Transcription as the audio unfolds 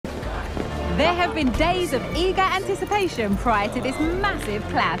There have been days of eager anticipation prior to this massive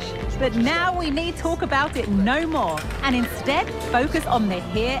clash. But now we need talk about it no more, and instead focus on the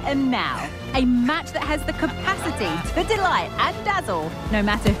here and now. A match that has the capacity to delight and dazzle, no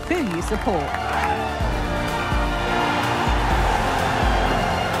matter who you support.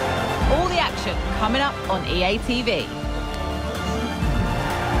 All the action coming up on EA TV.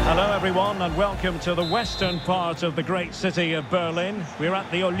 Hello everyone and welcome to the western part of the great city of Berlin. We're at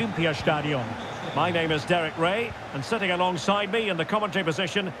the Olympiastadion. My name is Derek Ray, and sitting alongside me in the commentary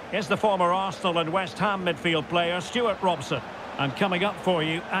position is the former Arsenal and West Ham midfield player Stuart Robson. And coming up for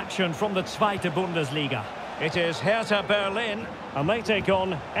you, action from the Zweite Bundesliga. It is Hertha Berlin, and they take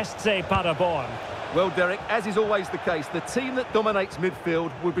on SC Paderborn. Well, Derek, as is always the case, the team that dominates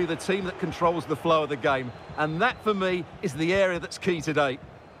midfield will be the team that controls the flow of the game. And that, for me, is the area that's key today.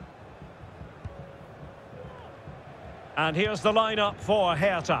 And here's the lineup for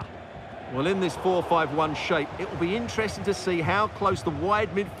Hertha. Well, in this 4-5-1 shape, it will be interesting to see how close the wide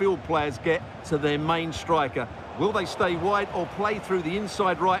midfield players get to their main striker. Will they stay wide or play through the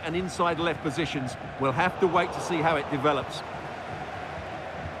inside right and inside left positions? We'll have to wait to see how it develops.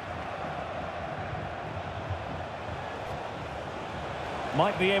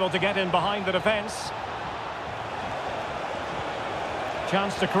 Might be able to get in behind the defence.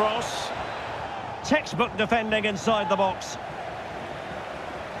 Chance to cross. Textbook defending inside the box.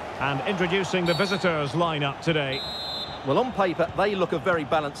 And introducing the visitors' lineup today. Well, on paper, they look a very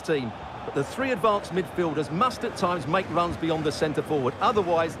balanced team. But the three advanced midfielders must at times make runs beyond the centre forward.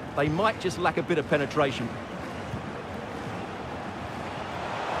 Otherwise, they might just lack a bit of penetration.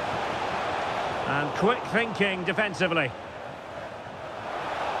 And quick thinking defensively.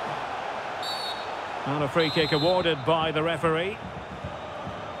 And a free kick awarded by the referee.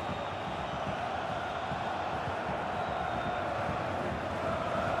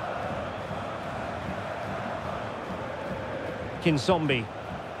 Kinsombi.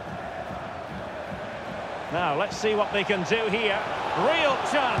 Now, let's see what they can do here. Real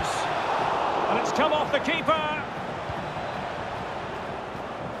chance. And it's come off the keeper.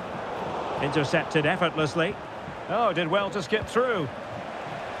 Intercepted effortlessly. Oh, did well to skip through.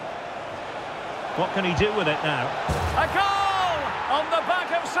 What can he do with it now? A goal! On the back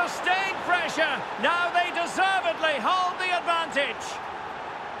of sustained pressure. Now they deservedly hold the advantage.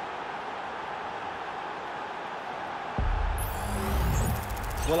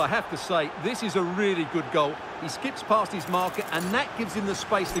 Well, I have to say, this is a really good goal. He skips past his marker, and that gives him the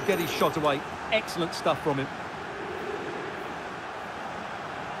space to get his shot away. Excellent stuff from him.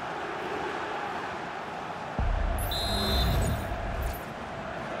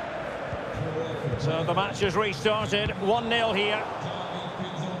 So the match has restarted. 1-0 here.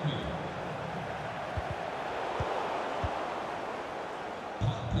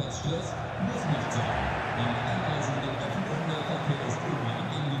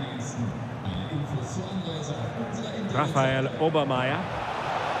 Raphael Obermeier.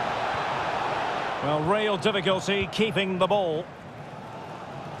 Well, real difficulty keeping the ball.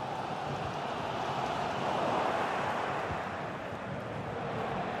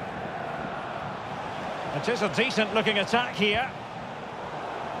 It is a decent looking attack here.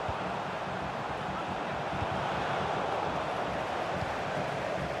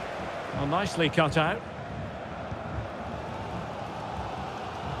 Well, nicely cut out.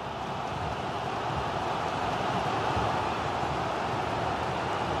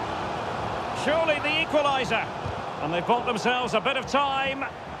 Surely the equaliser. And they've bought themselves a bit of time.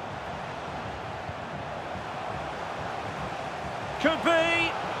 Could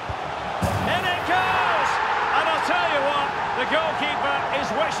be. In it goes! And I'll tell you what, the goalkeeper is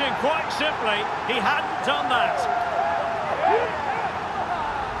wishing quite simply he hadn't done that.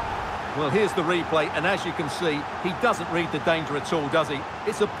 Well, here's the replay, and as you can see, he doesn't read the danger at all, does he?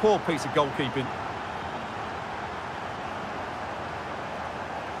 It's a poor piece of goalkeeping.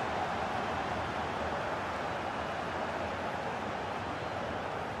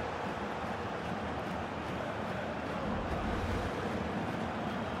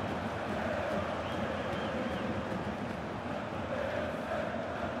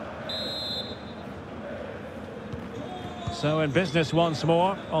 So in business once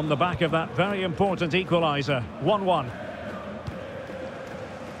more on the back of that very important equaliser. 1-1.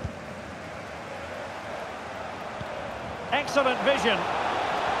 Excellent vision.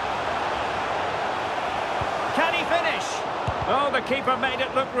 Can he finish? Oh, the keeper made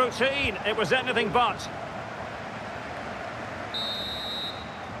it look routine. It was anything but.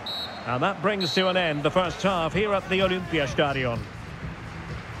 And that brings to an end the first half here at the Olympiastadion.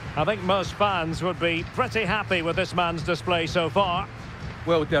 I think most fans would be pretty happy with this man's display so far.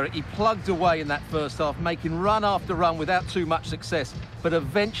 Well, Derek, he plugged away in that first half, making run after run without too much success. But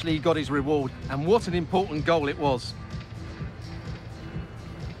eventually he got his reward, and what an important goal it was.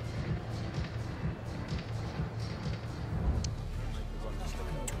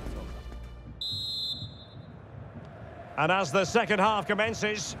 And as the second half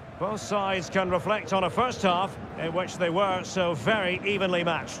commences, both sides can reflect on a first half in which they were so very evenly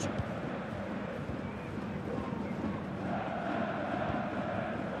matched.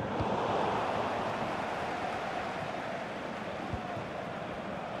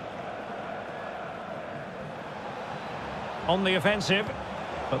 On the offensive,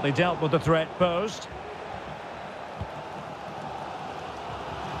 but they dealt with the threat posed.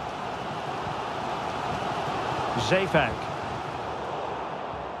 Zefak.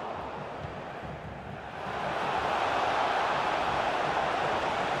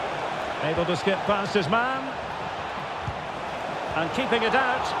 Able to skip past his man. And keeping it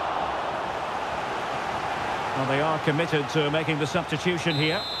out. Well, they are committed to making the substitution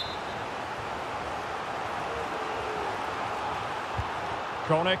here.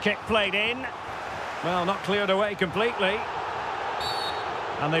 Corner kick played in. Well, not cleared away completely.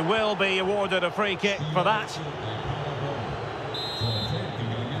 And they will be awarded a free kick for that.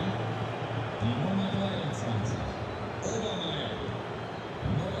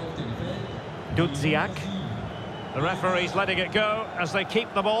 Dudziak. The referee's letting it go as they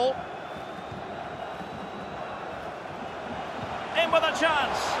keep the ball. In with a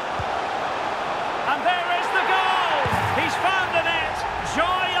chance. And there is the goal! He's found the net!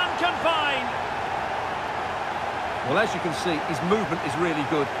 Joy unconfined! Well, as you can see, his movement is really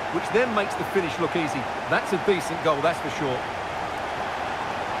good, which then makes the finish look easy. That's a decent goal, that's for sure.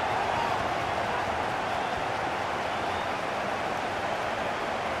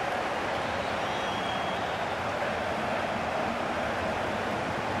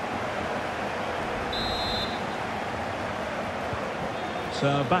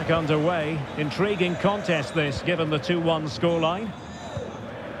 So back underway. Intriguing contest this, given the 2-1 scoreline.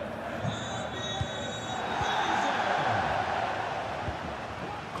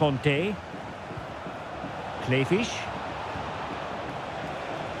 Conte. Klefisch.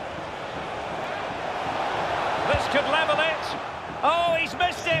 This could level it. Oh, he's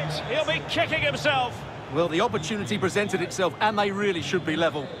missed it. He'll be kicking himself. Well, the opportunity presented itself, and they really should be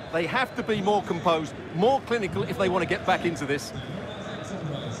level. They have to be more composed, more clinical if they want to get back into this.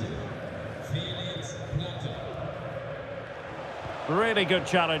 Really good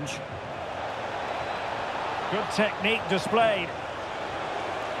challenge. Good technique displayed.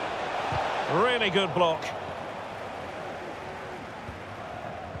 Really good block.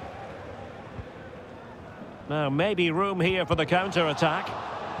 Now, maybe room here for the counter-attack.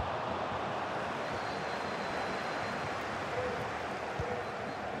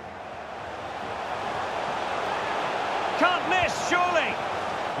 Can't miss, surely.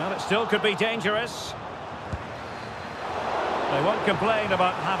 Well, it still could be dangerous. They won't complain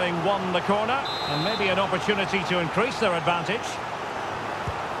about having won the corner, and maybe an opportunity to increase their advantage.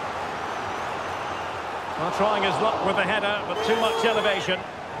 Well, trying his luck with the header, but too much elevation.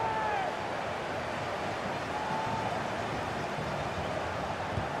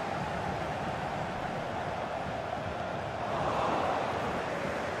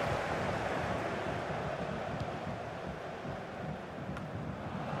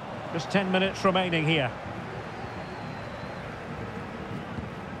 Just 10 minutes remaining here.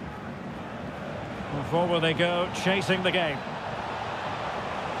 And forward they go, chasing the game.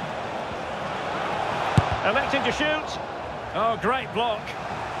 Electing to shoot. Oh, great block.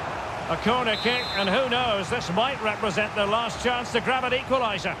 A corner kick, and who knows, this might represent their last chance to grab an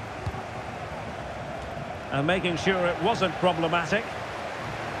equaliser. And making sure it wasn't problematic.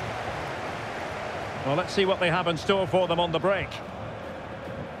 Well, let's see what they have in store for them on the break.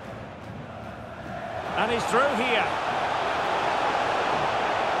 And he's through here.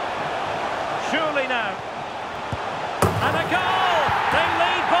 Surely now. And a goal! They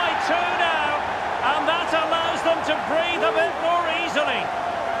lead by 2 now. And that allows them to breathe a bit more easily.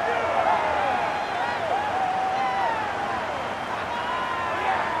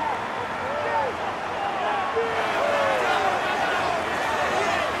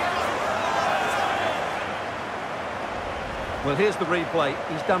 Well, here's the replay.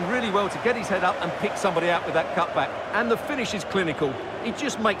 He's done really well to get his head up and pick somebody out with that cutback. And the finish is clinical. He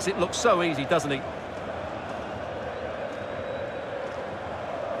just makes it look so easy, doesn't he?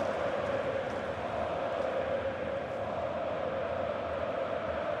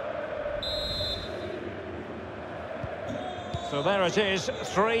 So there it is,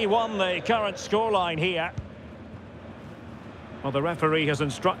 3-1 the current scoreline here. Well, the referee has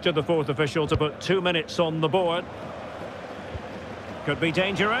instructed the fourth official to put 2 minutes on the board. Could be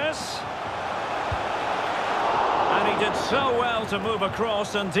dangerous. And he did so well to move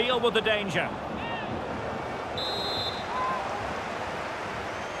across and deal with the danger.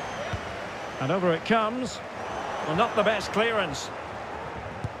 And over it comes. Well, not the best clearance.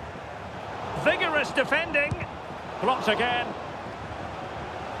 Vigorous defending. Blocked again.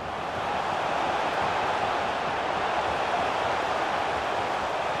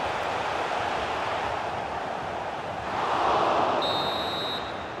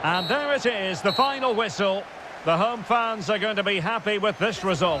 And there it is, the final whistle. The home fans are going to be happy with this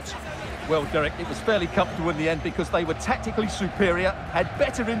result. Well, Derek, it was fairly comfortable in the end because they were tactically superior, had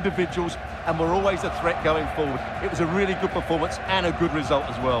better individuals, and were always a threat going forward. It was a really good performance and a good result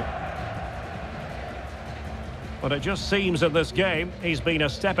as well. But it just seems in this game, he's been a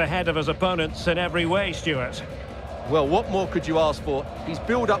step ahead of his opponents in every way, Stuart. Well, what more could you ask for? His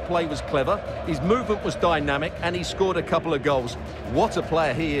build-up play was clever, his movement was dynamic, and he scored a couple of goals. What a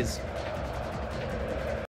player he is.